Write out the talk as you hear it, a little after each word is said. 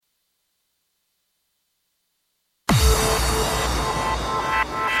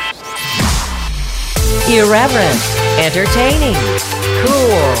Irreverent, entertaining,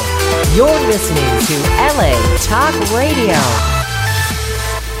 cool. You're listening to LA Talk Radio.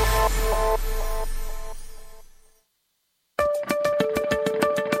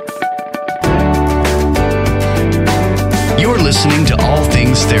 You're listening to All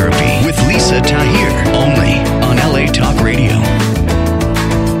Things Therapy with Lisa Tahir, only on LA Talk Radio.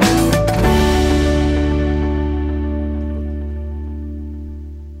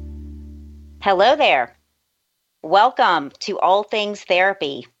 Hello there. Welcome to All Things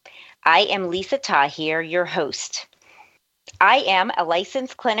Therapy. I am Lisa Tahir, your host. I am a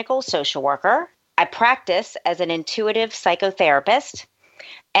licensed clinical social worker. I practice as an intuitive psychotherapist,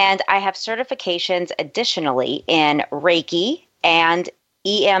 and I have certifications additionally in Reiki and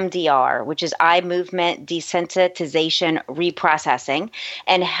EMDR, which is eye movement desensitization reprocessing,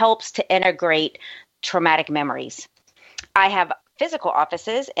 and helps to integrate traumatic memories. I have physical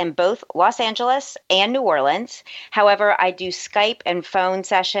offices in both Los Angeles and New Orleans. However, I do Skype and phone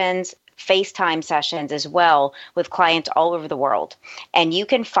sessions, FaceTime sessions as well with clients all over the world. And you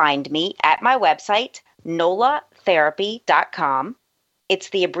can find me at my website, nolatherapy.com. It's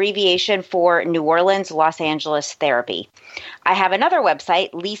the abbreviation for New Orleans, Los Angeles Therapy. I have another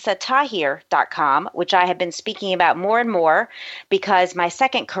website, lisatahir.com, which I have been speaking about more and more because my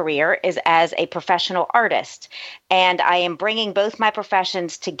second career is as a professional artist. And I am bringing both my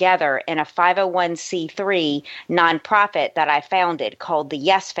professions together in a 501c3 nonprofit that I founded called the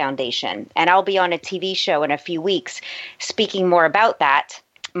Yes Foundation. And I'll be on a TV show in a few weeks speaking more about that.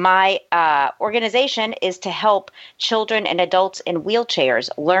 My organization is to help children and adults in wheelchairs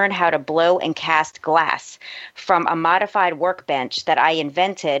learn how to blow and cast glass from a modified workbench that I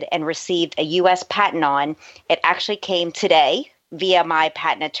invented and received a U.S. patent on. It actually came today via my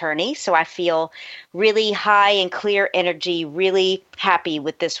patent attorney, so I feel really high and clear energy, really happy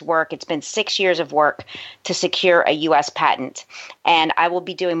with this work. It's been 6 years of work to secure a U.S. patent, and I will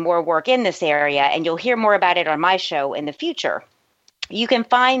be doing more work in this area, and you'll hear more about it on my show in the future. You can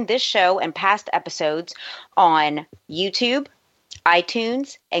find this show and past episodes on YouTube,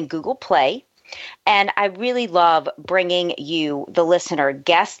 iTunes, and Google Play. And I really love bringing you, the listener,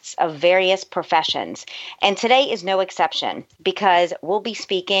 guests of various professions. And today is no exception because I'll be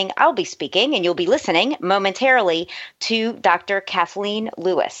speaking, and you'll be listening momentarily to Dr. Kathleen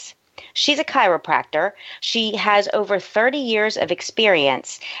Lewis. She's a chiropractor. She has over 30 years of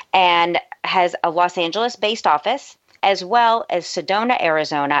experience and has a Los Angeles-based office, as well as Sedona,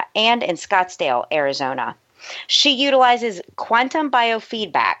 Arizona, and in Scottsdale, Arizona. She utilizes quantum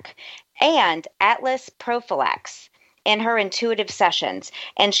biofeedback and Atlas Prophylax in her intuitive sessions.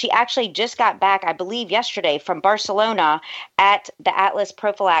 And she actually just got back, I believe yesterday, from Barcelona at the Atlas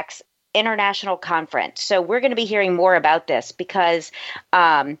Prophylax International Conference. So we're going to be hearing more about this because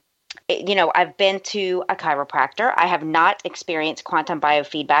I've been to a chiropractor. I have not experienced quantum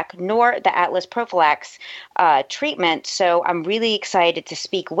biofeedback nor the Atlas Prophylax treatment, so I'm really excited to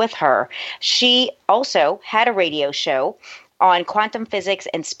speak with her. She also had a radio show on quantum physics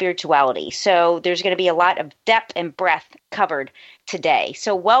and spirituality, so there's going to be a lot of depth and breadth covered today.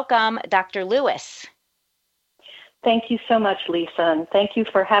 So welcome, Dr. Lewis. Thank you so much, Lisa, and thank you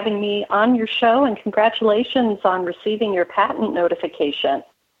for having me on your show, and congratulations on receiving your patent notification.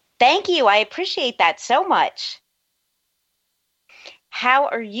 Thank you. I appreciate that so much. How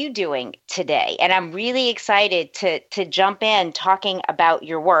are you doing today? And I'm really excited to jump in talking about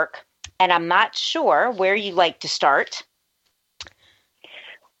your work. And I'm not sure where you'd like to start.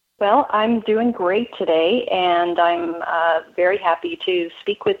 Well, I'm doing great today, and I'm very happy to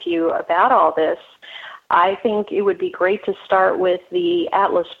speak with you about all this. I think it would be great to start with the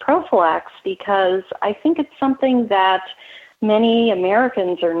Atlas Prophylax because I think it's something that many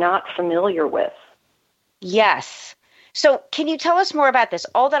Americans are not familiar with. Yes. So can you tell us more about this?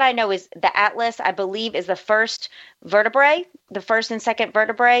 All that I know is the Atlas, I believe, is the first vertebrae, the first and second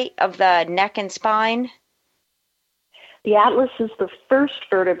vertebrae of the neck and spine. The Atlas is the first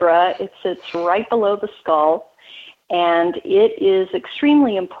vertebra. It sits right below the skull, and it is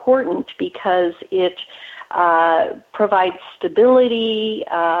extremely important because it provides stability,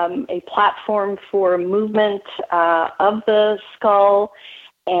 a platform for movement of the skull,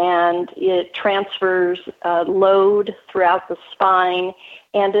 and it transfers load throughout the spine,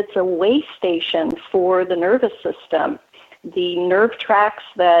 and it's a way station for the nervous system. The nerve tracts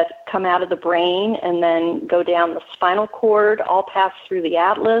that come out of the brain and then go down the spinal cord all pass through the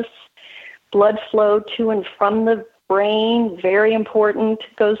Atlas. Blood flow to and from the brain, very important,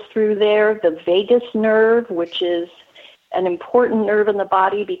 goes through there. The vagus nerve, which is an important nerve in the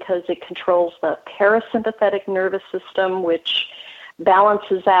body because it controls the parasympathetic nervous system, which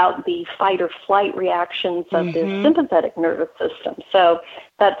balances out the fight or flight reactions of the sympathetic nervous system. So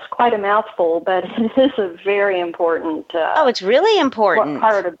that's quite a mouthful, but it is a very important it's really important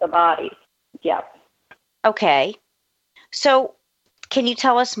part of the body. Yeah. Okay. So can you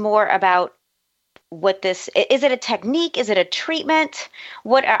tell us more about what this is? It a technique? Is it a treatment?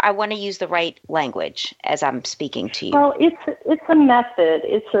 What I want to use the right language as I'm speaking to you. Well, it's a method.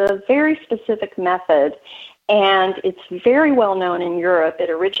 It's a very specific method, and it's very well known in Europe. It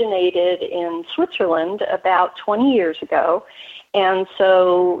originated in Switzerland about 20 years ago, and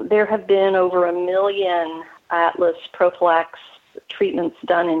so there have been over 1 million Atlas Prophylax treatments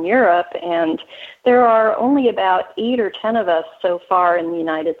done in Europe, and there are only about 8 or 10 of us so far in the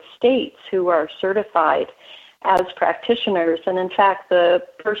United States who are certified as practitioners. And in fact, the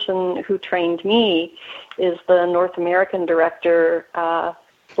person who trained me is the North American director,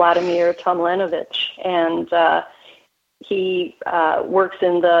 Vladimir Tomljenovich, and he works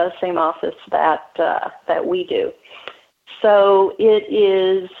in the same office that we do. So it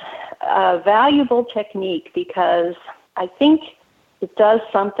is a valuable technique because I think it does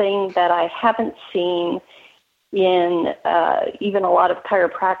something that I haven't seen in even a lot of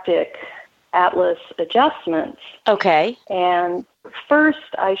chiropractic Atlas adjustments. Okay. And first,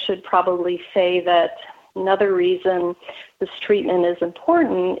 I should probably say that another reason this treatment is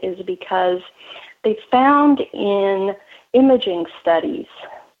important is because they found in imaging studies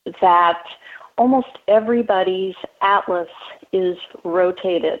that almost everybody's Atlas is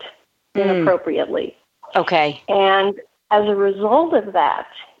rotated inappropriately. Okay. And as a result of that,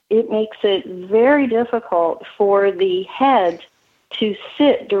 it makes it very difficult for the head to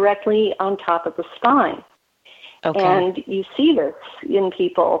sit directly on top of the spine. Okay. And you see this in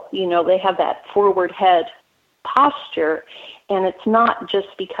people, they have that forward head posture, and it's not just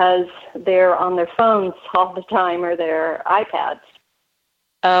because they're on their phones all the time or their iPads.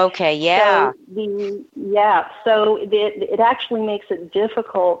 Okay, yeah. So it actually makes it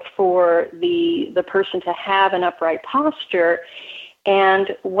difficult for the person to have an upright posture.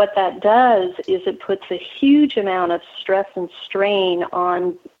 And what that does is it puts a huge amount of stress and strain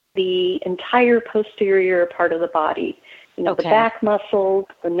on the entire posterior part of the body. The back muscles,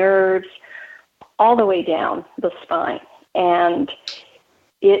 the nerves, all the way down the spine. And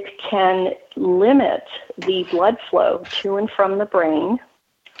it can limit the blood flow to and from the brain,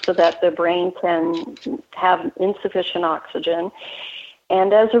 so that the brain can have insufficient oxygen.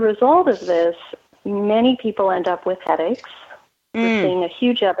 And as a result of this, many people end up with headaches. We're seeing a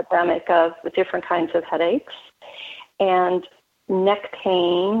huge epidemic of different kinds of headaches, and neck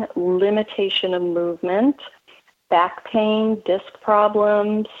pain, limitation of movement, back pain, disc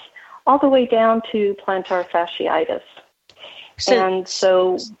problems, all the way down to plantar fasciitis.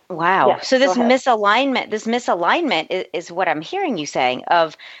 Wow. Yeah, so this misalignment is what I'm hearing you saying,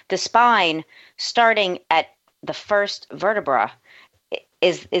 of the spine starting at the first vertebra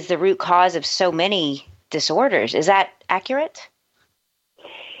is the root cause of so many disorders. Is that accurate?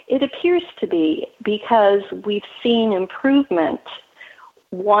 It appears to be, because we've seen improvement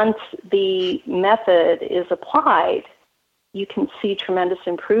once the method is applied. You can see tremendous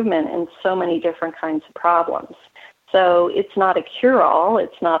improvement in so many different kinds of problems. So it's not a cure-all.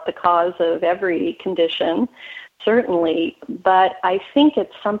 It's not the cause of every condition, certainly, but I think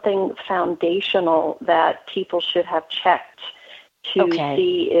it's something foundational that people should have checked to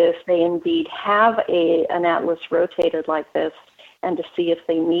see if they indeed have an Atlas rotated like this, and to see if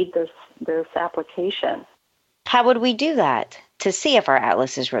they need this application. How would we do that to see if our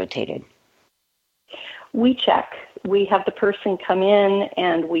Atlas is rotated? We check. We have the person come in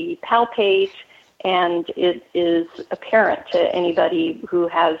and we palpate, and it is apparent to anybody who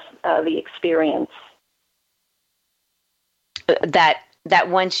has the experience. That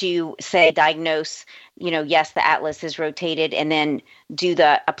once you say diagnose, yes, the Atlas is rotated, and then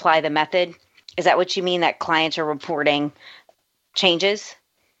apply the method. Is that what you mean, that clients are reporting changes?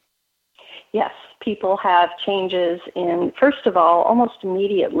 Yes, people have changes in, first of all, almost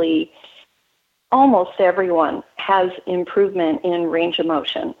immediately, almost everyone has improvement in range of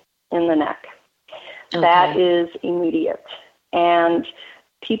motion in the neck. Okay. That is immediate. And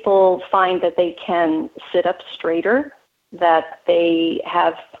people find that they can sit up straighter, that they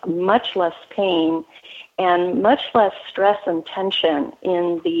have much less pain and much less stress and tension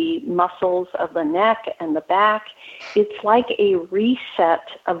in the muscles of the neck and the back. It's like a reset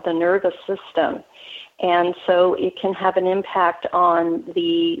of the nervous system. And so it can have an impact on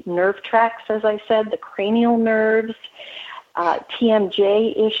the nerve tracts, as I said, the cranial nerves,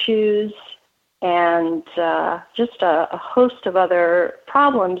 TMJ issues, and just a host of other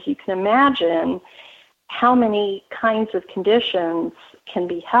problems. You can imagine how many kinds of conditions can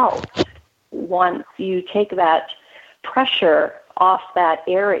be helped once you take that pressure off that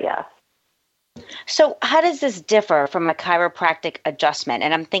area. So how does this differ from a chiropractic adjustment?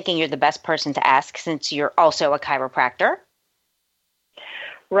 And I'm thinking you're the best person to ask since you're also a chiropractor.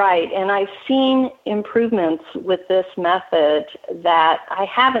 Right, and I've seen improvements with this method that I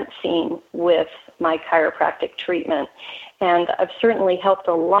haven't seen with my chiropractic treatment. And I've certainly helped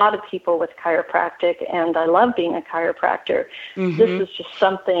a lot of people with chiropractic, and I love being a chiropractor. Mm-hmm. This is just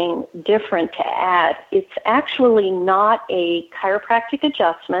something different to add. It's actually not a chiropractic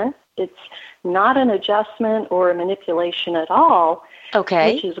adjustment. It's not an adjustment or a manipulation at all.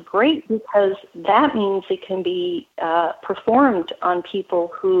 Okay. Which is great because that means it can be performed on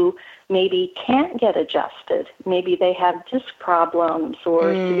people who maybe can't get adjusted. Maybe they have disc problems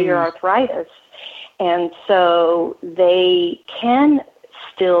or severe arthritis. And so they can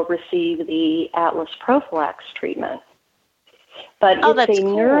still receive the Atlas Prophylax treatment. But it's a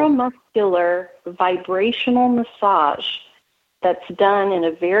neuromuscular vibrational massage that's done in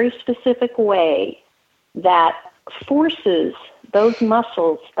a very specific way that forces those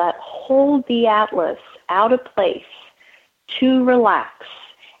muscles that hold the atlas out of place to relax.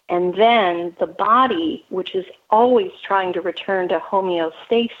 And then the body, which is always trying to return to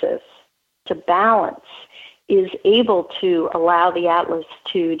homeostasis, to balance, is able to allow the atlas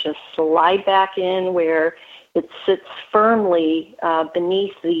to just slide back in where it sits firmly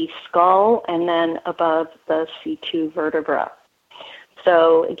beneath the skull and then above the C2 vertebra.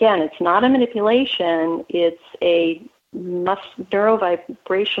 So again, it's not a manipulation, it's a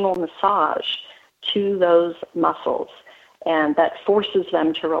neurovibrational massage to those muscles, and that forces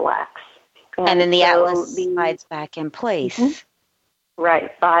them to relax. And then the atlas slides back in place. Mm-hmm.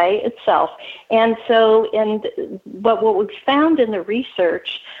 Right, by itself. And so, what we found in the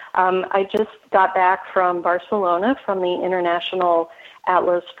research, I just got back from Barcelona from the International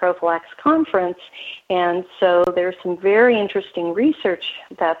Atlas Prophylax Conference, and so there's some very interesting research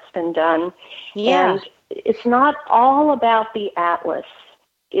that's been done. Yeah. And it's not all about the atlas.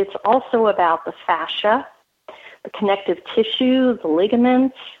 It's also about the fascia, the connective tissue, the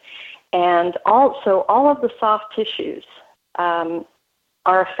ligaments, and also all of the soft tissues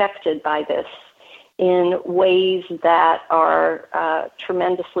are affected by this in ways that are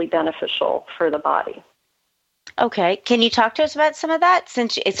tremendously beneficial for the body. Okay. Can you talk to us about some of that,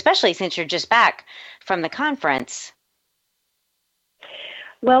 especially since you're just back from the conference?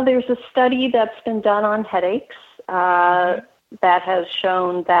 Well, there's a study that's been done on headaches that has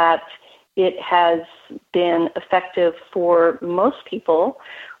shown that it has been effective for most people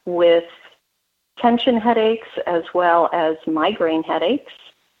with tension headaches as well as migraine headaches.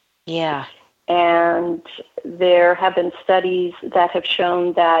 Yeah. And there have been studies that have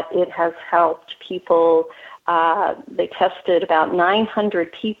shown that it has helped people. They tested about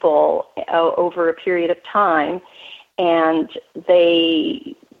 900 people over a period of time, and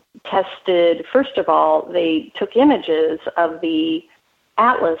they tested, first of all, they took images of the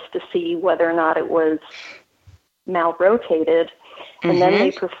atlas to see whether or not it was malrotated, and then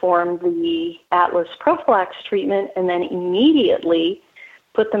they performed the Atlas Prophylax treatment and then immediately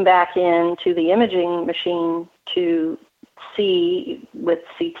put them back into the imaging machine to see with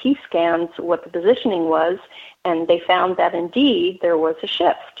CT scans what the positioning was, and they found that indeed there was a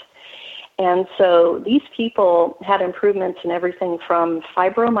shift. And so these people had improvements in everything from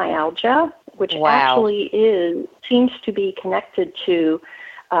fibromyalgia, which actually seems to be connected to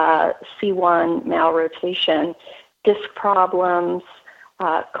C1 malrotation, disc problems,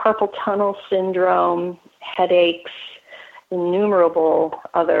 carpal tunnel syndrome, headaches, innumerable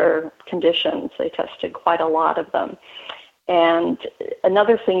other conditions. They tested quite a lot of them. And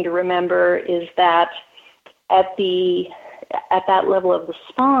another thing to remember is that at that level of the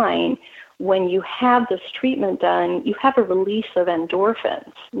spine, when you have this treatment done, you have a release of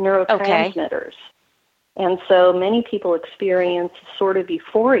endorphins, neurotransmitters. Okay. And so many people experience sort of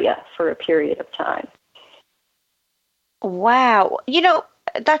euphoria for a period of time. Wow. You know,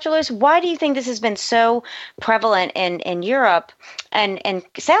 Dr. Lewis, why do you think this has been so prevalent in Europe and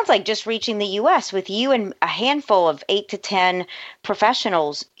sounds like just reaching the U.S. with you and a handful of 8 to 10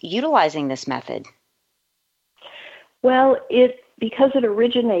 professionals utilizing this method? Well, because it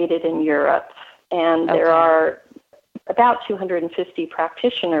originated in Europe, and there are about 250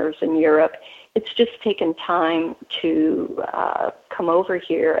 practitioners in Europe, it's just taken time to come over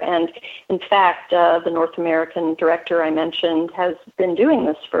here. And in fact, the North American director I mentioned has been doing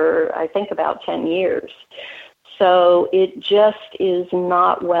this for, I think, about 10 years. So it just is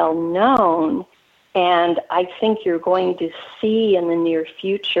not well known. And I think you're going to see in the near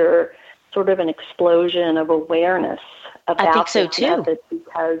future sort of an explosion of awareness about I think so this too. method,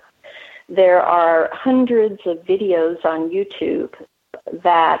 because there are hundreds of videos on YouTube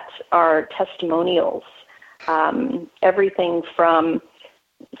that are testimonials. Everything from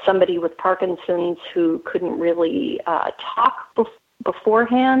somebody with Parkinson's who couldn't really talk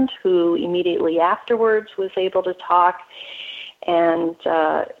beforehand, who immediately afterwards was able to talk, and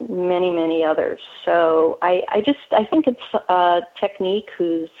many, many others. So I think it's a technique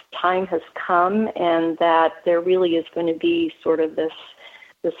whose time has come, and that there really is going to be sort of this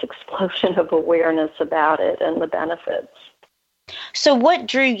explosion of awareness about it and the benefits. So what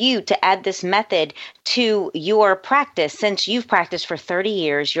drew you to add this method to your practice? Since you've practiced for 30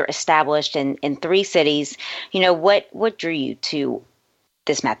 years, you're established in 3 cities, what drew you to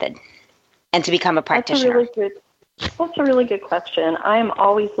this method and to become a practitioner? That's a really good question. I'm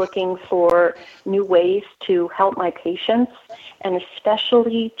always looking for new ways to help my patients, and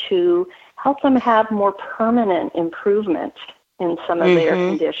especially to help them have more permanent improvement in some of their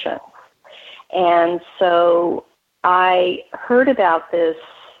conditions. And so I heard about this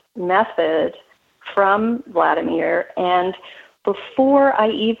method from Vladimir, and before I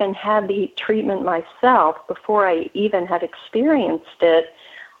even had the treatment myself, before I even had experienced it,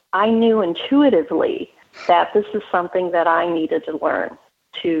 I knew intuitively that this is something that I needed to learn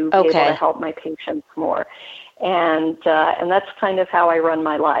to be able to help my patients more. And that's kind of how I run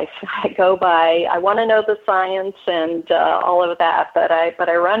my life. I want to know the science and all of that, but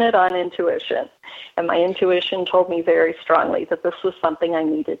I run it on intuition. And my intuition told me very strongly that this was something I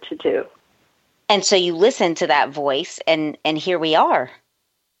needed to do. And so you listened to that voice, and here we are.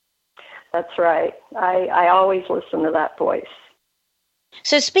 That's right. I always listen to that voice.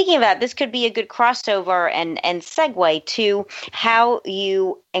 So speaking of that, this could be a good crossover and segue to how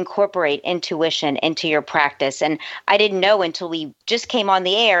you incorporate intuition into your practice. And I didn't know until we just came on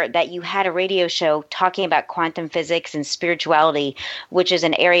the air that you had a radio show talking about quantum physics and spirituality, which is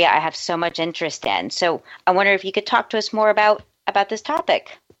an area I have so much interest in. So I wonder if you could talk to us more about this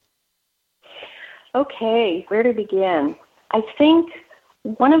topic. Okay, where to begin? I think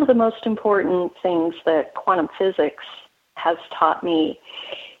one of the most important things that quantum physics has taught me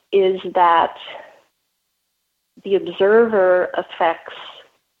is that the observer affects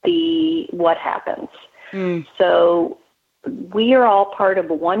what happens. So we are all part of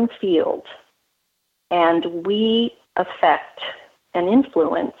one field, and we affect and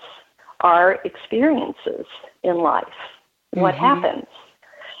influence our experiences in life. What happens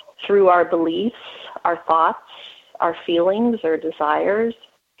through our beliefs, our thoughts, our feelings, our desires,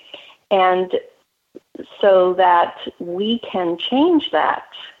 and so that we can change that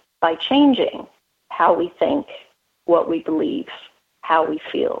by changing how we think, what we believe, how we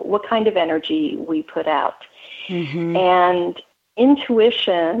feel, what kind of energy we put out. And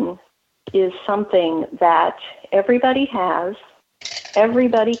intuition is something that everybody has,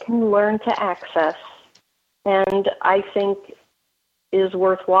 everybody can learn to access, and I think is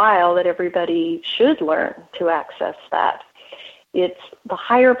worthwhile that everybody should learn to access that. It's the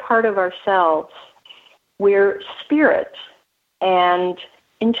higher part of ourselves. We're spirit, and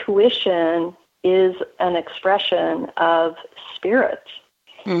intuition is an expression of spirit.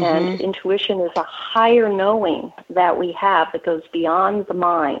 And intuition is a higher knowing that we have that goes beyond the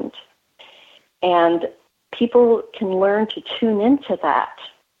mind. And people can learn to tune into that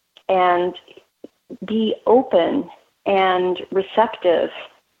and be open and receptive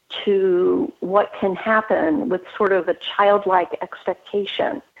to what can happen with sort of a childlike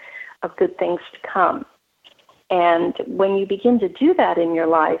expectation of good things to come. And when you begin to do that in your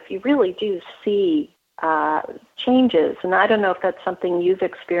life, you really do see changes. And I don't know if that's something you've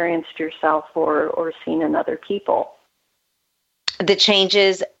experienced yourself or seen in other people. The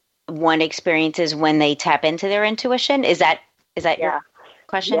changes one experiences when they tap into their intuition? Is that your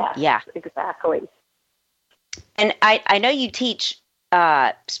question? Yes, yeah, exactly. And I know you teach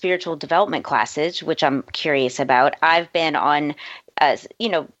spiritual development classes, which I'm curious about. I've been on a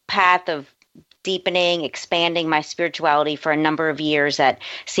path of deepening, expanding my spirituality for a number of years that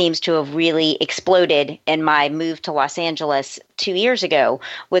seems to have really exploded in my move to Los Angeles 2 years ago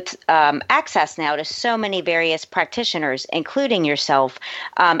with access now to so many various practitioners, including yourself.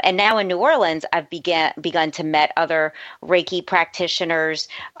 And now in New Orleans, I've begun to meet other Reiki practitioners,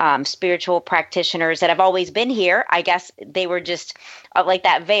 spiritual practitioners that have always been here. I guess they were just like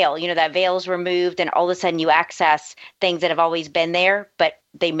that veil, that veil's removed and all of a sudden you access things that have always been there, but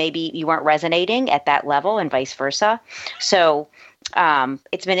you weren't resonating at that level and vice versa. So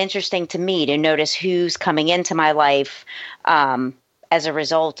it's been interesting to me to notice who's coming into my life as a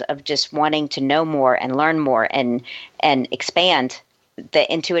result of just wanting to know more and learn more and expand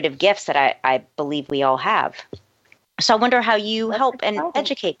the intuitive gifts that I believe we all have. So I wonder how you help and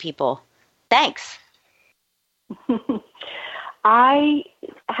educate people. Thanks. I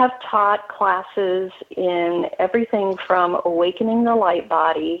have taught classes in everything from awakening the light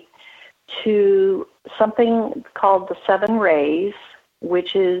body to something called the 7 rays,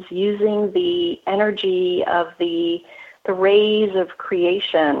 which is using the energy of the rays of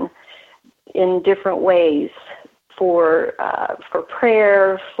creation in different ways for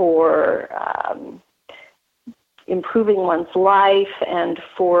prayer, for improving one's life, and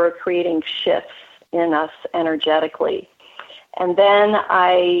for creating shifts in us energetically. And then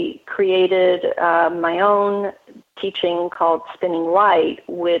I created my own teaching called Spinning Light,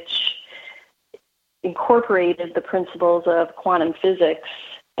 which incorporated the principles of quantum physics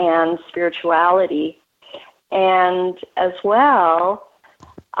and spirituality. And as well,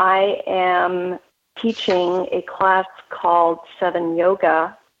 I am teaching a class called 7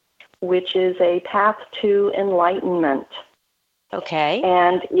 Yoga, which is a path to enlightenment. Okay.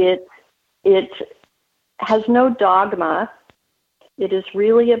 And it has no dogma. It is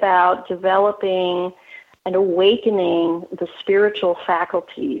really about developing and awakening the spiritual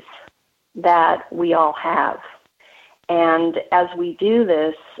faculties that we all have. And as we do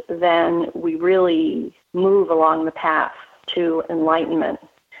this, then we really move along the path to enlightenment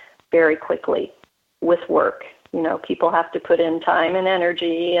very quickly with work. You know, people have to put in time and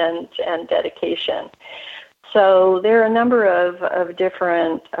energy and dedication. So there are a number of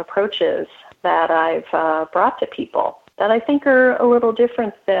different approaches that I've brought to people that I think are a little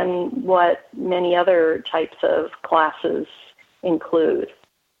different than what many other types of classes include.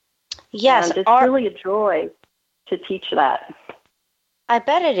 Yes. And it's really a joy to teach that. I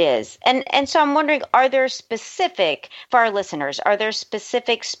bet it is. And so I'm wondering, are there specific, for our listeners, are there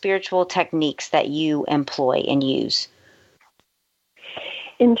specific spiritual techniques that you employ and use?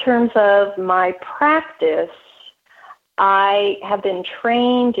 In terms of my practice, I have been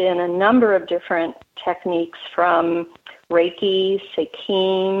trained in a number of different techniques, from Reiki,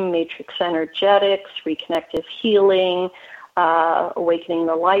 Sekim, Matrix Energetics, Reconnective Healing, Awakening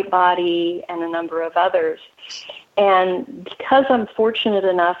the Light Body, and a number of others. And because I'm fortunate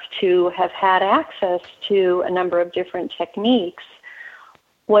enough to have had access to a number of different techniques,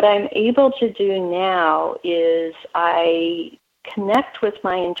 what I'm able to do now is I connect with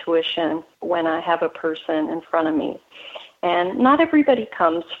my intuition when I have a person in front of me. And not everybody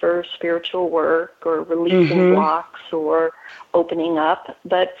comes for spiritual work or releasing blocks or opening up,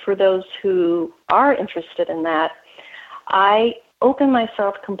 but for those who are interested in that, I open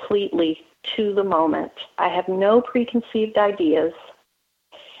myself completely to the moment. I have no preconceived ideas,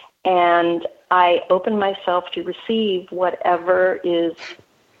 and I open myself to receive whatever is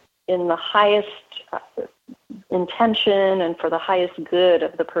in the highest intention and for the highest good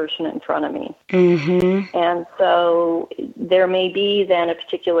of the person in front of me. Mm-hmm. And so there may be then a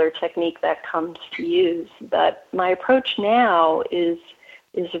particular technique that comes to use, but my approach now is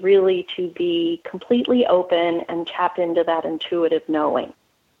really to be completely open and tap into that intuitive knowing.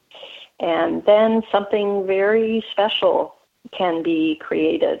 And then something very special can be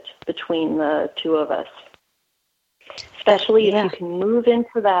created between the two of us, especially if you can move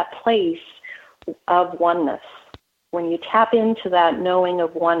into that place of oneness. When you tap into that knowing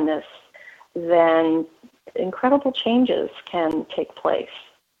of oneness, then incredible changes can take place.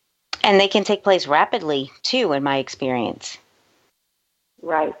 And they can take place rapidly, too, in my experience.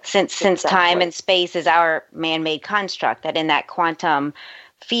 Right. Since time and space is our man-made construct, that in that quantum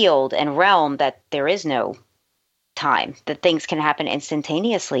field and realm that there is no time, that things can happen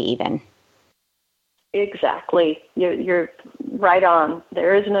instantaneously even. Exactly. You're right on.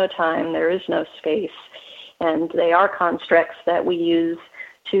 There is no time, there is no space, and they are constructs that we use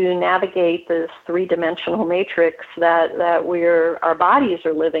to navigate this three-dimensional matrix that our bodies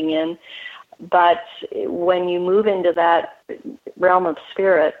are living in. But when you move into that realm of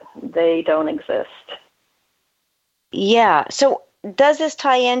spirit, they don't exist. Yeah. So does this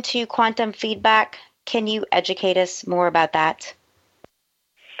tie into quantum feedback? Can you educate us more about that?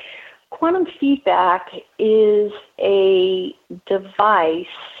 Quantum feedback is a device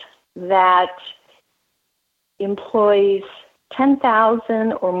that employs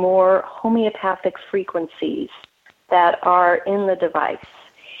 10,000 or more homeopathic frequencies that are in the device.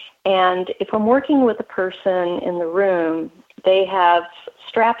 And if I'm working with a person in the room, they have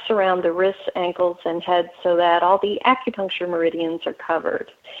straps around the wrists, ankles, and head so that all the acupuncture meridians are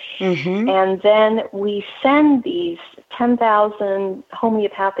covered. Mm-hmm. And then we send these 10,000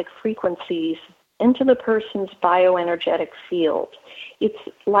 homeopathic frequencies into the person's bioenergetic field. It's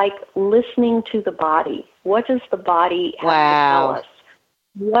like listening to the body. What does the body have to tell us?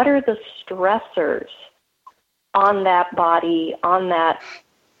 what are the stressors on that body, on that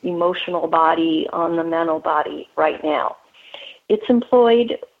emotional body, on the mental body right now. It's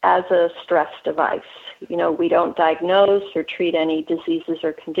employed as a stress device. We don't diagnose or treat any diseases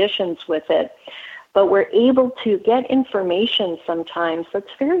or conditions with it, but we're able to get information sometimes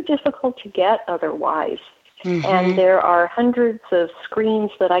that's very difficult to get otherwise. Mm-hmm. And there are hundreds of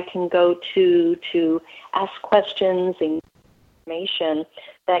screens that I can go to ask questions and information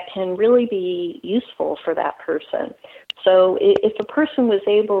that can really be useful for that person. So if a person was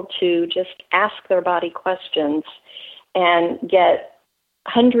able to just ask their body questions and get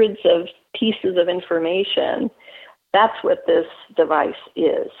hundreds of pieces of information, that's what this device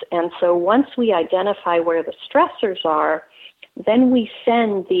is. And so once we identify where the stressors are, then we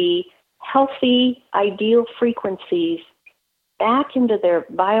send the healthy, ideal frequencies back into their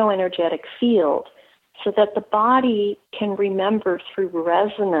bioenergetic field so that the body can remember through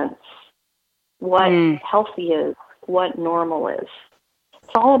resonance what healthy is, what normal is.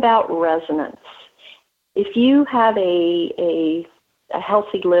 It's all about resonance. If you have a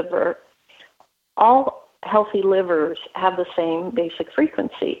healthy liver, all healthy livers have the same basic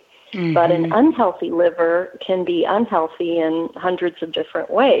frequency. Mm-hmm. But an unhealthy liver can be unhealthy in hundreds of different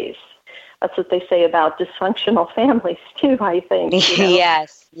ways. That's what they say about dysfunctional families too, I think.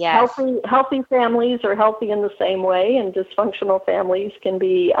 Yes. Healthy families are healthy in the same way, and dysfunctional families can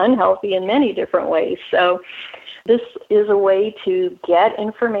be unhealthy in many different ways. So this is a way to get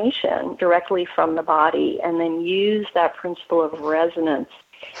information directly from the body and then use that principle of resonance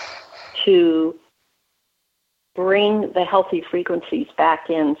to bring the healthy frequencies back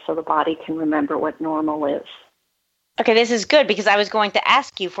in so the body can remember what normal is. Okay, this is good because I was going to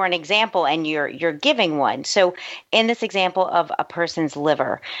ask you for an example, and you're giving one. So, in this example of a person's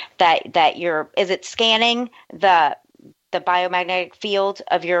liver, that is it scanning the biomagnetic field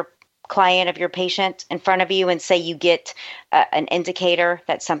of your client, of your patient in front of you, and say you get an indicator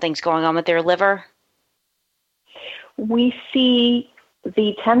that something's going on with their liver? We see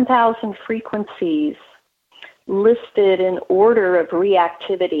the 10,000 frequencies listed in order of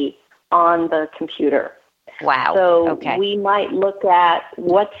reactivity on the computer. Wow. So we might look at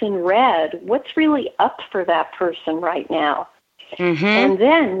what's in red, what's really up for that person right now. Mm-hmm. And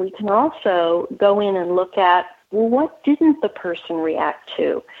then we can also go in and look at, well, what didn't the person react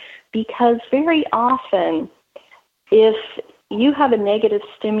to? Because very often, if you have a negative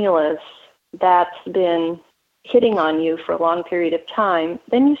stimulus that's been hitting on you for a long period of time,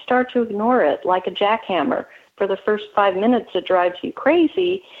 then you start to ignore it like a jackhammer. For the first 5 minutes, it drives you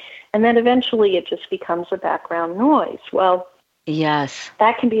crazy. And then eventually it just becomes a background noise. Well, yes,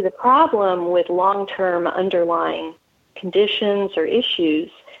 that can be the problem with long-term underlying conditions or issues.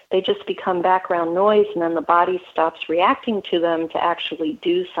 They just become background noise, and then the body stops reacting to them to actually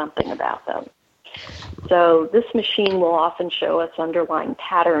do something about them. So this machine will often show us underlying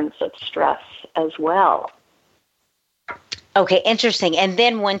patterns of stress as well. Okay, interesting. And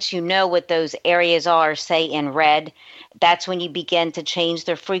then once you know what those areas are, say in red, that's when you begin to change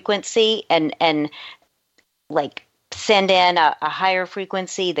their frequency and like send in a higher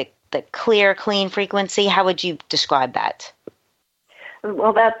frequency, the clear, clean frequency. How would you describe that?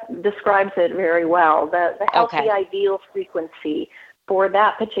 Well, that describes it very well. The healthy ideal frequency for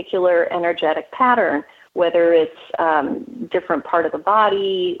that particular energetic pattern, whether it's different part of the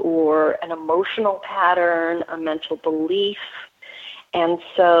body or an emotional pattern, a mental belief. And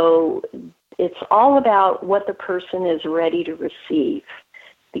so it's all about what the person is ready to receive.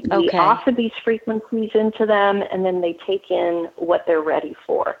 We offer these frequencies into them, and then they take in what they're ready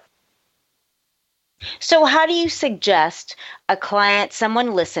for. So how do you suggest a client,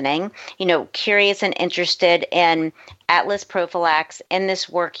 someone listening, curious and interested in Atlas Prophylax and this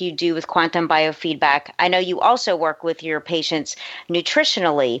work you do with quantum biofeedback? I know you also work with your patients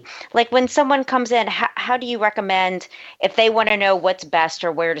nutritionally. Like when someone comes in, how do you recommend if they want to know what's best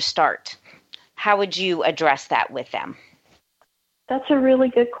or where to start? How would you address that with them? That's a really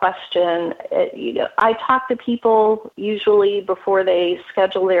good question. I talk to people usually before they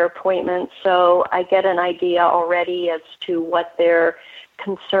schedule their appointments, so I get an idea already as to what their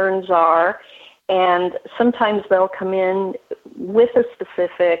concerns are. And sometimes they'll come in with a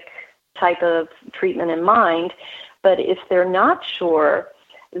specific type of treatment in mind, but if they're not sure,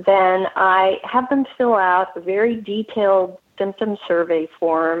 then I have them fill out a very detailed symptom survey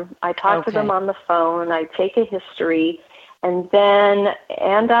form. I talk to them on the phone. I take a history.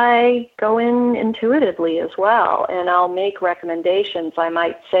 And I go in intuitively as well, and I'll make recommendations. I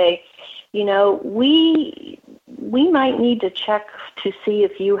might say, we might need to check to see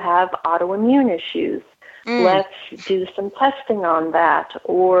if you have autoimmune issues. Let's do some testing on that.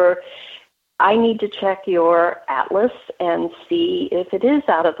 Or I need to check your atlas and see if it is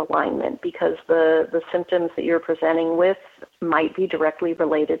out of alignment, because the symptoms that you're presenting with might be directly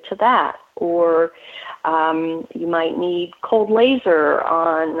related to that. Or you might need cold laser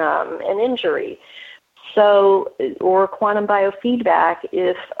on an injury. So, or quantum biofeedback,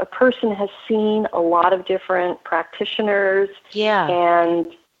 if a person has seen a lot of different practitioners, and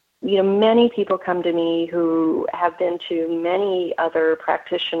many people come to me who have been to many other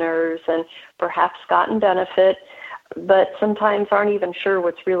practitioners and perhaps gotten benefit, but sometimes aren't even sure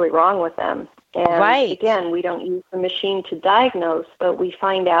what's really wrong with them. And again, we don't use the machine to diagnose, but we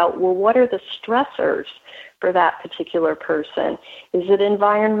find out, well, what are the stressors for that particular person? Is it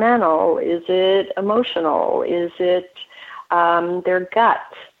environmental? Is it emotional? Is it their gut?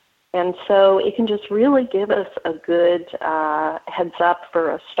 And so it can just really give us a good heads up for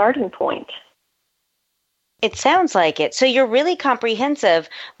a starting point. It sounds like it. So you're really comprehensive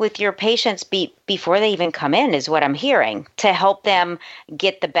with your patients before they even come in, is what I'm hearing, to help them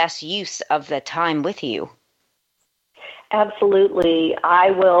get the best use of the time with you. Absolutely. I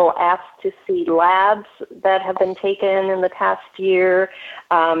will ask to see labs that have been taken in the past year,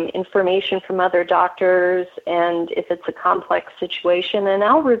 information from other doctors, and if it's a complex situation, and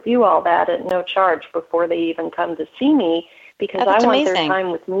I'll review all that at no charge before they even come to see me, because I want their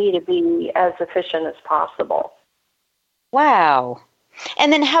time with me to be as efficient as possible. Wow.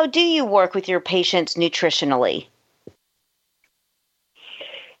 And then how do you work with your patients nutritionally?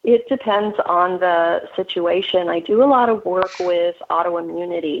 It depends on the situation. I do a lot of work with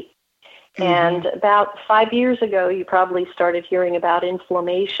autoimmunity. And about 5 years ago, you probably started hearing about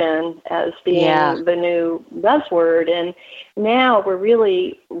inflammation as being the new buzzword. And now we're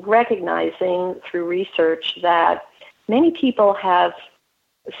really recognizing through research that many people have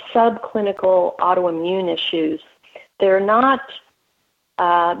subclinical autoimmune issues. They're not,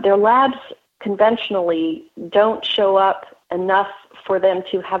 their labs conventionally don't show up enough for them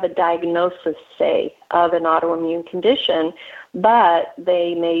to have a diagnosis, say, of an autoimmune condition, but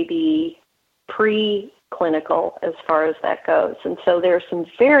they may be pre-clinical as far as that goes. And so there are some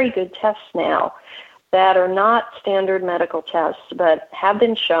very good tests now that are not standard medical tests, but have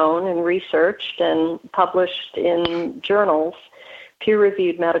been shown and researched and published in journals,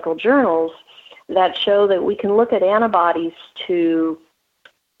 peer-reviewed medical journals, that show that we can look at antibodies to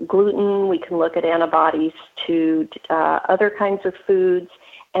gluten, we can look at antibodies to other kinds of foods,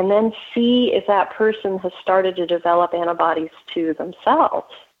 and then see if that person has started to develop antibodies to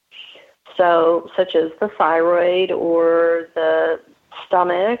themselves. So, such as the thyroid or the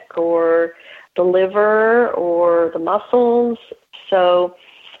stomach or the liver or the muscles. So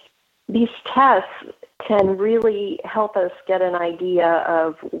these tests can really help us get an idea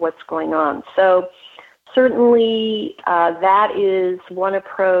of what's going on. So certainly that is one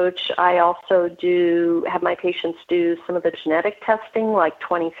approach. I also have my patients do some of the genetic testing like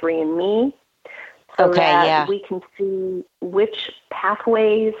 23andMe. So that we can see which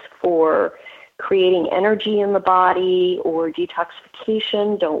pathways for creating energy in the body or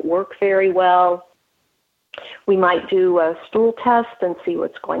detoxification don't work very well. We might do a stool test and see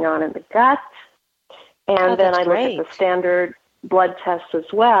what's going on in the gut. And then I look at the standard blood test as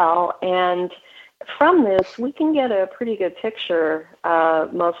well. And from this, we can get a pretty good picture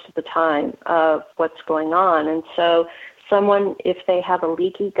most of the time of what's going on. And so someone, if they have a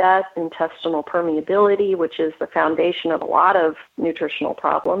leaky gut, intestinal permeability, which is the foundation of a lot of nutritional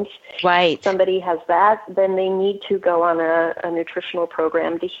problems, somebody has that, then they need to go on a nutritional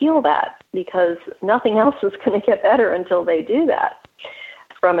program to heal that, because nothing else is going to get better until they do that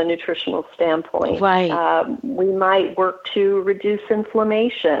from a nutritional standpoint. We might work to reduce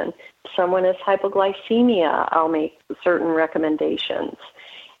inflammation. If someone has hypoglycemia, I'll make certain recommendations.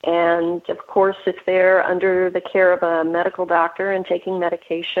 And, of course, if they're under the care of a medical doctor and taking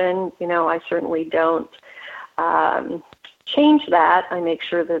medication, I certainly don't change that. I make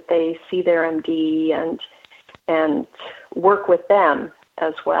sure that they see their MD and work with them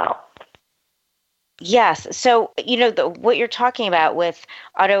as well. Yes. So, what you're talking about with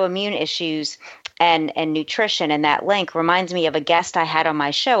autoimmune issues and nutrition and that link reminds me of a guest I had on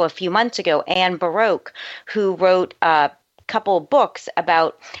my show a few months ago, Anne Baroque, who wrote couple books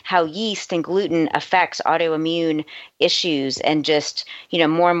about how yeast and gluten affects autoimmune issues, and just,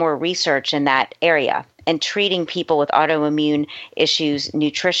 more and more research in that area and treating people with autoimmune issues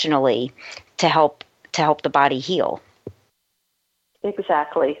nutritionally to help the body heal.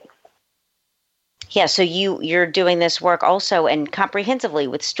 Exactly. Yeah, so you're doing this work also and comprehensively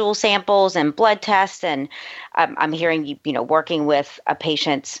with stool samples and blood tests, and I'm hearing you, working with a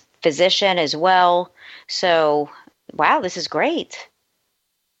patient's physician as well. So, wow, this is great.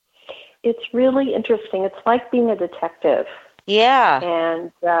 It's really interesting. It's like being a detective. Yeah.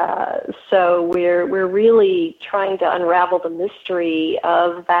 And so we're really trying to unravel the mystery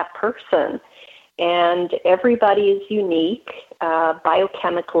of that person. And everybody is unique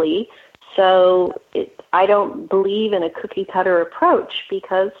biochemically. So I don't believe in a cookie cutter approach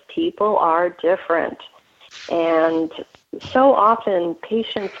because people are different. And so often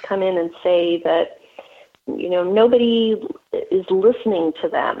patients come in and say that, nobody is listening to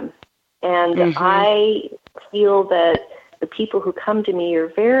them. And I feel that the people who come to me are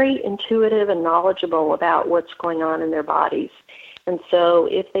very intuitive and knowledgeable about what's going on in their bodies. And so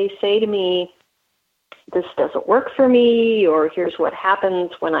if they say to me, this doesn't work for me, or here's what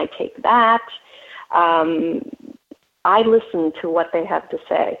happens when I take that, I listen to what they have to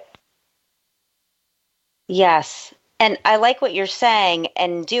say. Yes. And I like what you're saying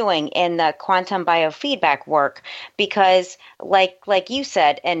and doing in the quantum biofeedback work, because like you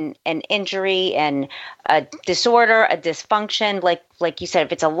said, an injury and a disorder, a dysfunction, like you said,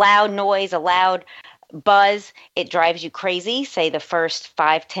 if it's a loud noise, a loud buzz, it drives you crazy, say the first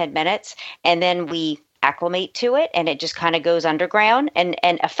 5-10 minutes, and then we acclimate to it and it just kind of goes underground and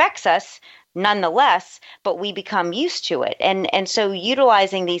affects us nonetheless, but we become used to it. And so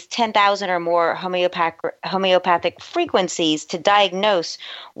utilizing these 10,000 or more homeopathic frequencies to diagnose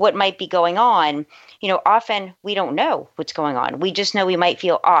what might be going on, often we don't know what's going on. We just know we might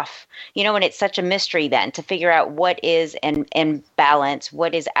feel off, and it's such a mystery then to figure out what is in balance,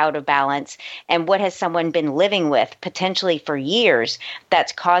 what is out of balance, and what has someone been living with potentially for years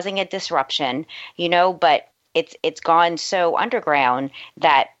that's causing a disruption, but it's gone so underground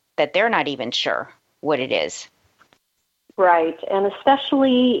that they're not even sure what it is. Right. And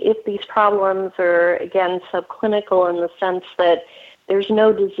especially if these problems are, again, subclinical in the sense that there's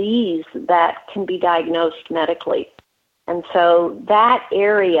no disease that can be diagnosed medically. And so that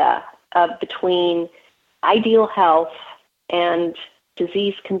area between ideal health and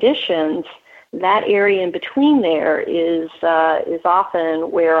disease conditions, that area in between there is often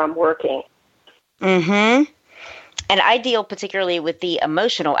where I'm working. Mm-hmm. And I deal particularly with the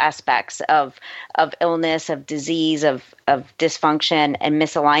emotional aspects of illness, of disease, of dysfunction and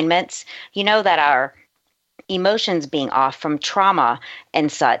misalignments, that our emotions being off from trauma and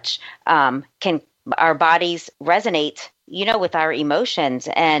such, can our bodies resonate, with our emotions,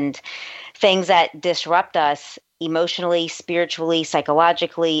 and things that disrupt us emotionally, spiritually,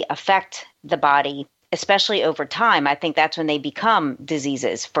 psychologically affect the body, especially over time. I think that's when they become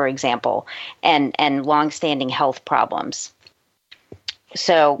diseases, for example, and longstanding health problems.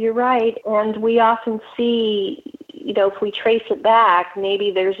 So you're right. And we often see, if we trace it back,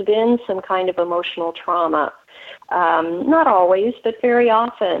 maybe there's been some kind of emotional trauma. Not always, but very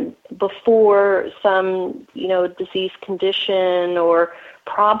often before some, disease condition or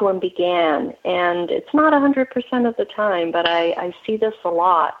problem began. And it's not 100% of the time, but I see this a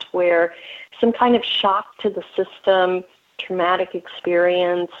lot where some kind of shock to the system, traumatic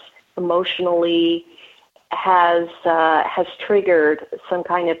experience, emotionally has triggered some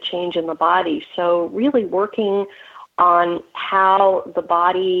kind of change in the body. So really working on how the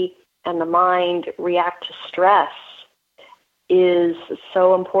body and the mind react to stress is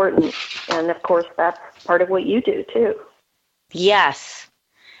so important. And of course, that's part of what you do too. Yes.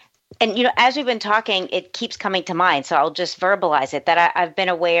 And, as we've been talking, it keeps coming to mind. So I'll just verbalize it that I've been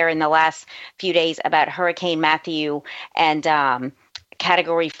aware in the last few days about Hurricane Matthew and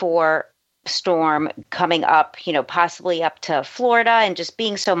Category 4 storm coming up, possibly up to Florida, and just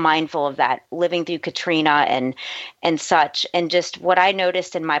being so mindful of that, living through Katrina and such. And just what I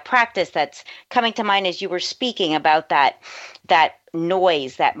noticed in my practice that's coming to mind as you were speaking about that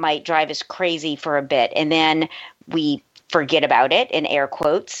noise that might drive us crazy for a bit. And then we forget about it, in air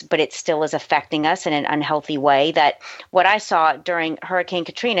quotes, but it still is affecting us in an unhealthy way. That what I saw during Hurricane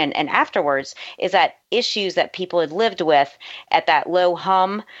Katrina and afterwards is that issues that people had lived with at that low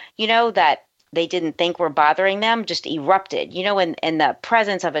hum, that they didn't think were bothering them, just erupted, in the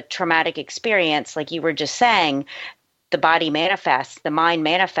presence of a traumatic experience, like you were just saying. The body manifests, the mind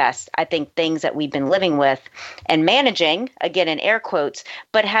manifests, I think, things that we've been living with and managing, again, in air quotes,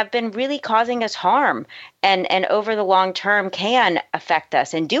 but have been really causing us harm and over the long term can affect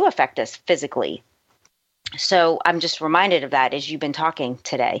us and do affect us physically. So I'm just reminded of that as you've been talking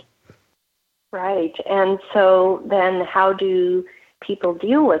today. Right. And so then how do people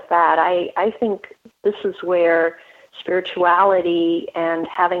deal with that? I think this is where spirituality and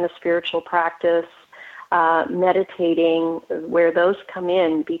having a spiritual practice, meditating, where those come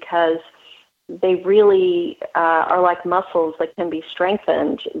in, because they really are like muscles that can be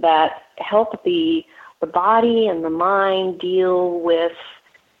strengthened that help the body and the mind deal with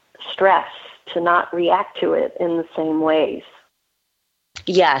stress, to not react to it in the same ways.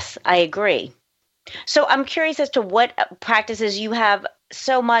 Yes, I agree. So I'm curious as to what practices you have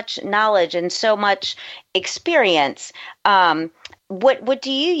so much knowledge and so much experience. What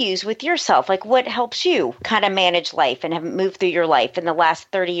do you use with yourself? Like, what helps you kind of manage life and have moved through your life in the last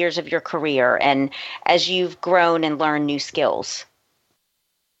 30 years of your career and as you've grown and learned new skills?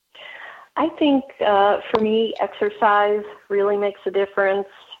 I think for me, exercise really makes a difference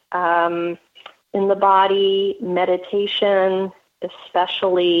in the body, meditation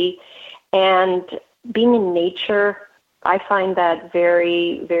especially, and being in nature. I find that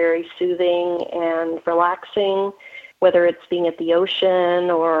very, very soothing and relaxing, whether it's being at the ocean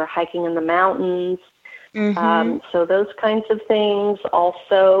or hiking in the mountains. So those kinds of things.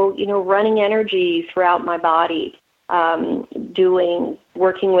 Also, running energy throughout my body,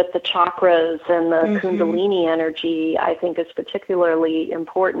 working with the chakras and the Kundalini energy, I think is particularly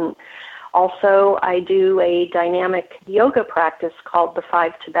important. Also, I do a dynamic yoga practice called the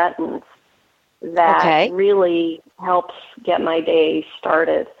 5 Tibetans that really helps get my day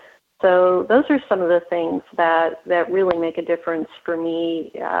started. So those are some of the things that really make a difference for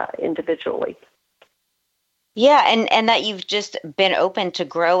me individually. Yeah, and that you've just been open to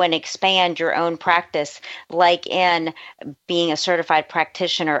grow and expand your own practice, like in being a certified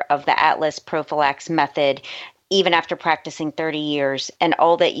practitioner of the Atlas Prophylax method, even after practicing 30 years, and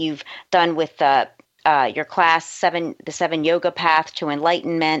all that you've done with your class, the 7 yoga path to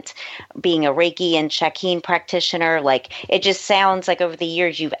enlightenment, being a Reiki and Shakeen practitioner. Like, it just sounds like over the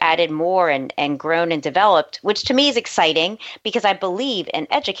years you've added more and grown and developed, which to me is exciting because I believe in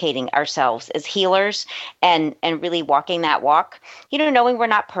educating ourselves as healers and really walking that walk, knowing we're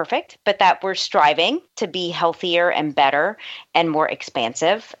not perfect, but that we're striving to be healthier and better and more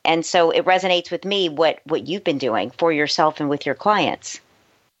expansive. And so it resonates with me what you've been doing for yourself and with your clients.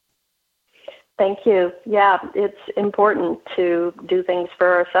 Thank you. Yeah, it's important to do things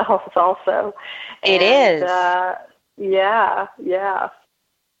for ourselves also. It is. Yeah.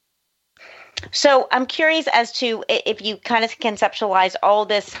 So I'm curious as to if you kind of conceptualize all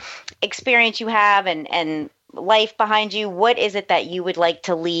this experience you have and life behind you, what is it that you would like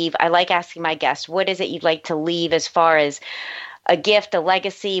to leave? I like asking my guests, what is it you'd like to leave as far as a gift, a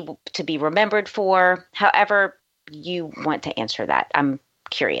legacy to be remembered for, however you want to answer that? I'm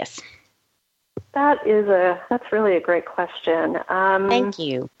curious. That's really a great question. Thank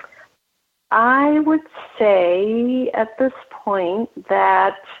you. I would say at this point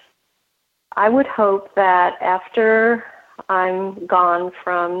that I would hope that after I'm gone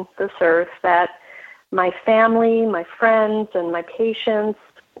from this earth, that my family, my friends, and my patients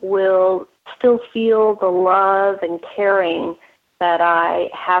will still feel the love and caring that I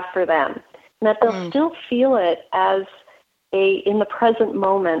have for them, and that they'll still feel it as in the present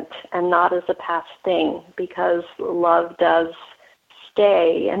moment and not as a past thing, because love does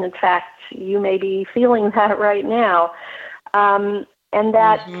stay. And in fact, you may be feeling that right now. And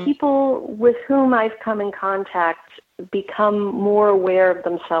that people with whom I've come in contact become more aware of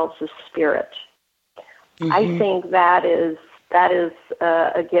themselves as spirit. I think that is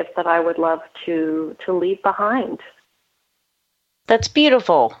a gift that I would love to leave behind. That's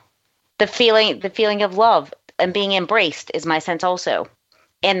beautiful. The feeling of love and being embraced is my sense also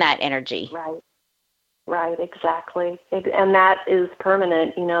in that energy. Right, exactly. And that is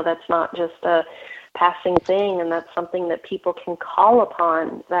permanent. That's not just a passing thing, and that's something that people can call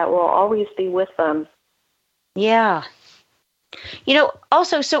upon that will always be with them. Yeah.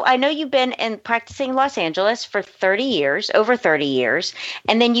 Also, so I know you've been practicing in Los Angeles for over 30 years,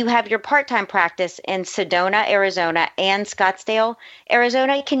 and then you have your part-time practice in Sedona, Arizona, and Scottsdale,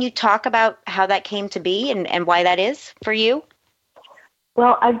 Arizona. Can you talk about how that came to be and why that is for you?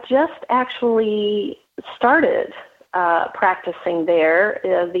 Well, I've just actually started practicing there.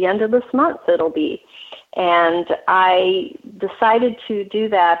 The end of this month it'll be. And I decided to do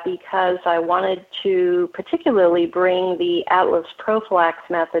that because I wanted to particularly bring the Atlas Prophylax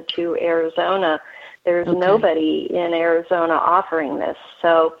method to Arizona. There's nobody in Arizona offering this.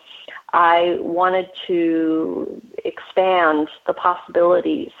 So I wanted to expand the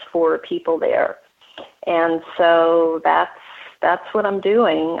possibilities for people there. And so that's what I'm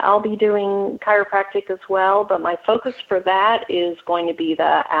doing. I'll be doing chiropractic as well, but my focus for that is going to be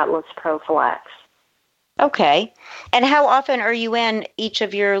the Atlas Prophylax. Okay. And how often are you in each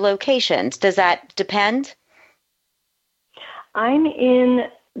of your locations? Does that depend? I'm in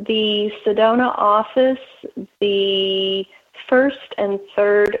the Sedona office the first and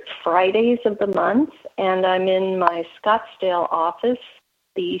third Fridays of the month, and I'm in my Scottsdale office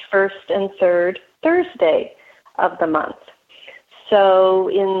the first and third Thursday of the month. So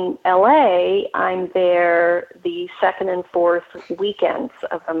in LA, I'm there the second and fourth weekends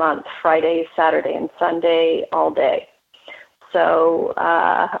of the month, Friday, Saturday, and Sunday, all day. So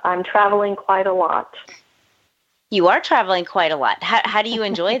I'm traveling quite a lot. You are traveling quite a lot. How do you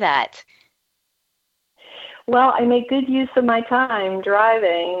enjoy that? Well, I make good use of my time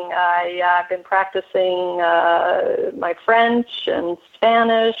driving. I've been practicing my French and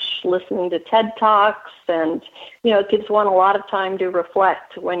Spanish, listening to TED Talks, and it gives one a lot of time to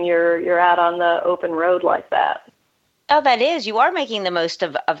reflect when you're out on the open road like that. Oh, that is. You are making the most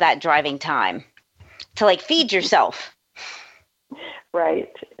of that driving time to feed yourself.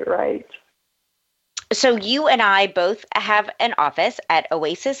 Right. So you and I both have an office at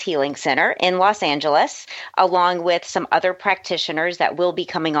Oasis Healing Center in Los Angeles, along with some other practitioners that will be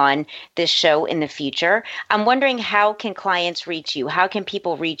coming on this show in the future. I'm wondering, how can clients reach you? How can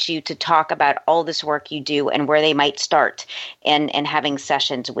people reach you to talk about all this work you do and where they might start in having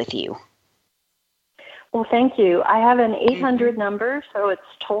sessions with you? Well, thank you. I have an 800 number, so it's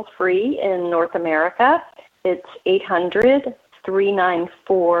toll-free in North America. It's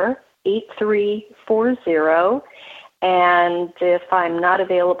 800-394-8340, and if I'm not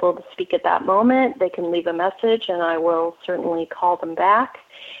available to speak at that moment, they can leave a message, and I will certainly call them back.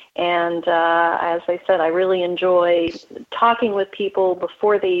 And as I said, I really enjoy talking with people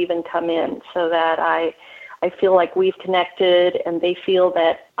before they even come in, so that I feel like we've connected, and they feel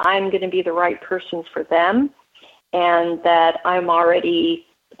that I'm going to be the right person for them, and that I'm already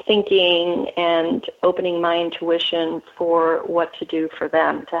thinking and opening my intuition for what to do for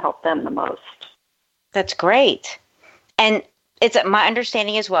them to help them the most. That's great. And it's my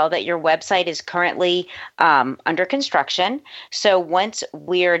understanding as well that your website is currently under construction. So once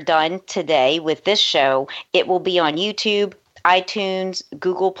we're done today with this show, it will be on YouTube, iTunes,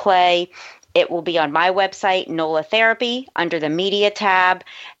 Google Play. It will be on my website, NOLA Therapy, under the Media tab,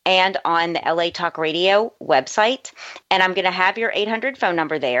 and on the LA Talk Radio website. And I'm going to have your 800 phone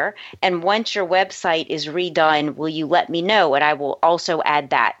number there. And once your website is redone, will you let me know? And I will also add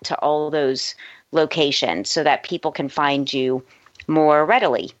that to all those locations so that people can find you more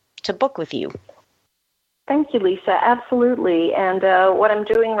readily to book with you. Thank you, Lisa. Absolutely. And what I'm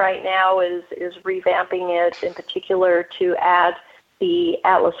doing right now is revamping it, in particular to add the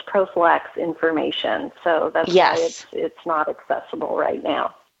Atlas Prophylax information. So that's why it's not accessible right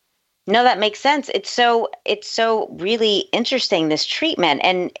now. No, that makes sense. It's so really interesting, this treatment,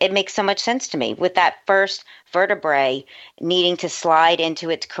 and it makes so much sense to me with that first vertebrae needing to slide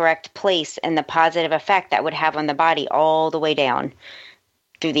into its correct place and the positive effect that would have on the body all the way down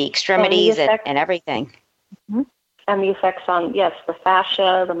through the extremities and everything. Mm-hmm. And the effects on, the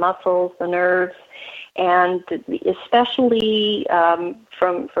fascia, the muscles, the nerves, and especially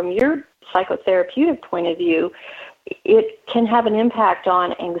from your psychotherapeutic point of view, it can have an impact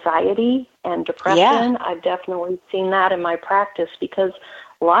on anxiety and depression. Yeah. I've definitely seen that in my practice because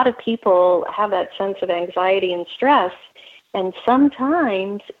a lot of people have that sense of anxiety and stress, and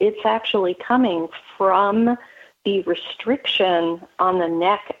sometimes it's actually coming from the restriction on the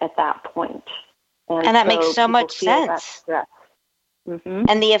neck at that point. And that makes so much sense. Mm-hmm.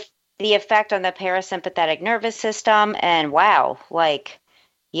 And the effect on the parasympathetic nervous system, and wow, it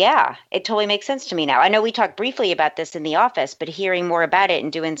totally makes sense to me now. I know we talked briefly about this in the office, but hearing more about it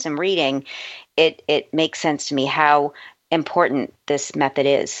and doing some reading, it makes sense to me how important this method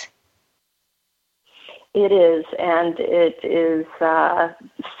is. It is, and it is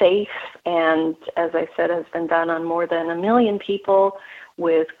safe, and as I said, has been done on more than 1 million people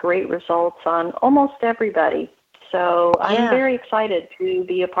with great results on almost everybody. So I'm very excited to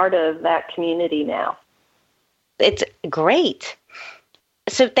be a part of that community now. It's great.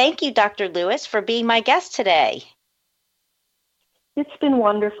 So thank you, Dr. Lewis, for being my guest today. It's been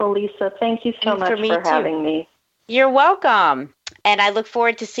wonderful, Lisa. Thank you so much for having me. You're welcome. And I look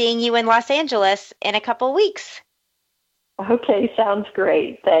forward to seeing you in Los Angeles in a couple weeks. Okay, sounds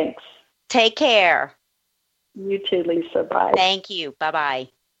great. Thanks. Take care. You too, Lisa. Bye. Thank you. Bye-bye.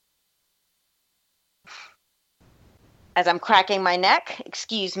 As I'm cracking my neck,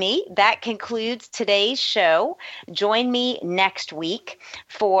 excuse me, that concludes today's show. Join me next week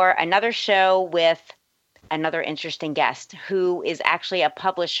for another show with another interesting guest who is actually a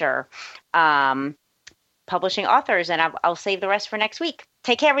publisher, publishing authors, and I'll save the rest for next week.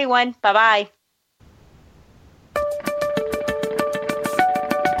 Take care, everyone. Bye-bye.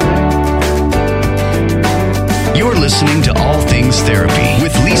 You're listening to All Things Therapy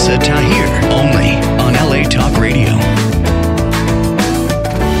with Lisa Tahir.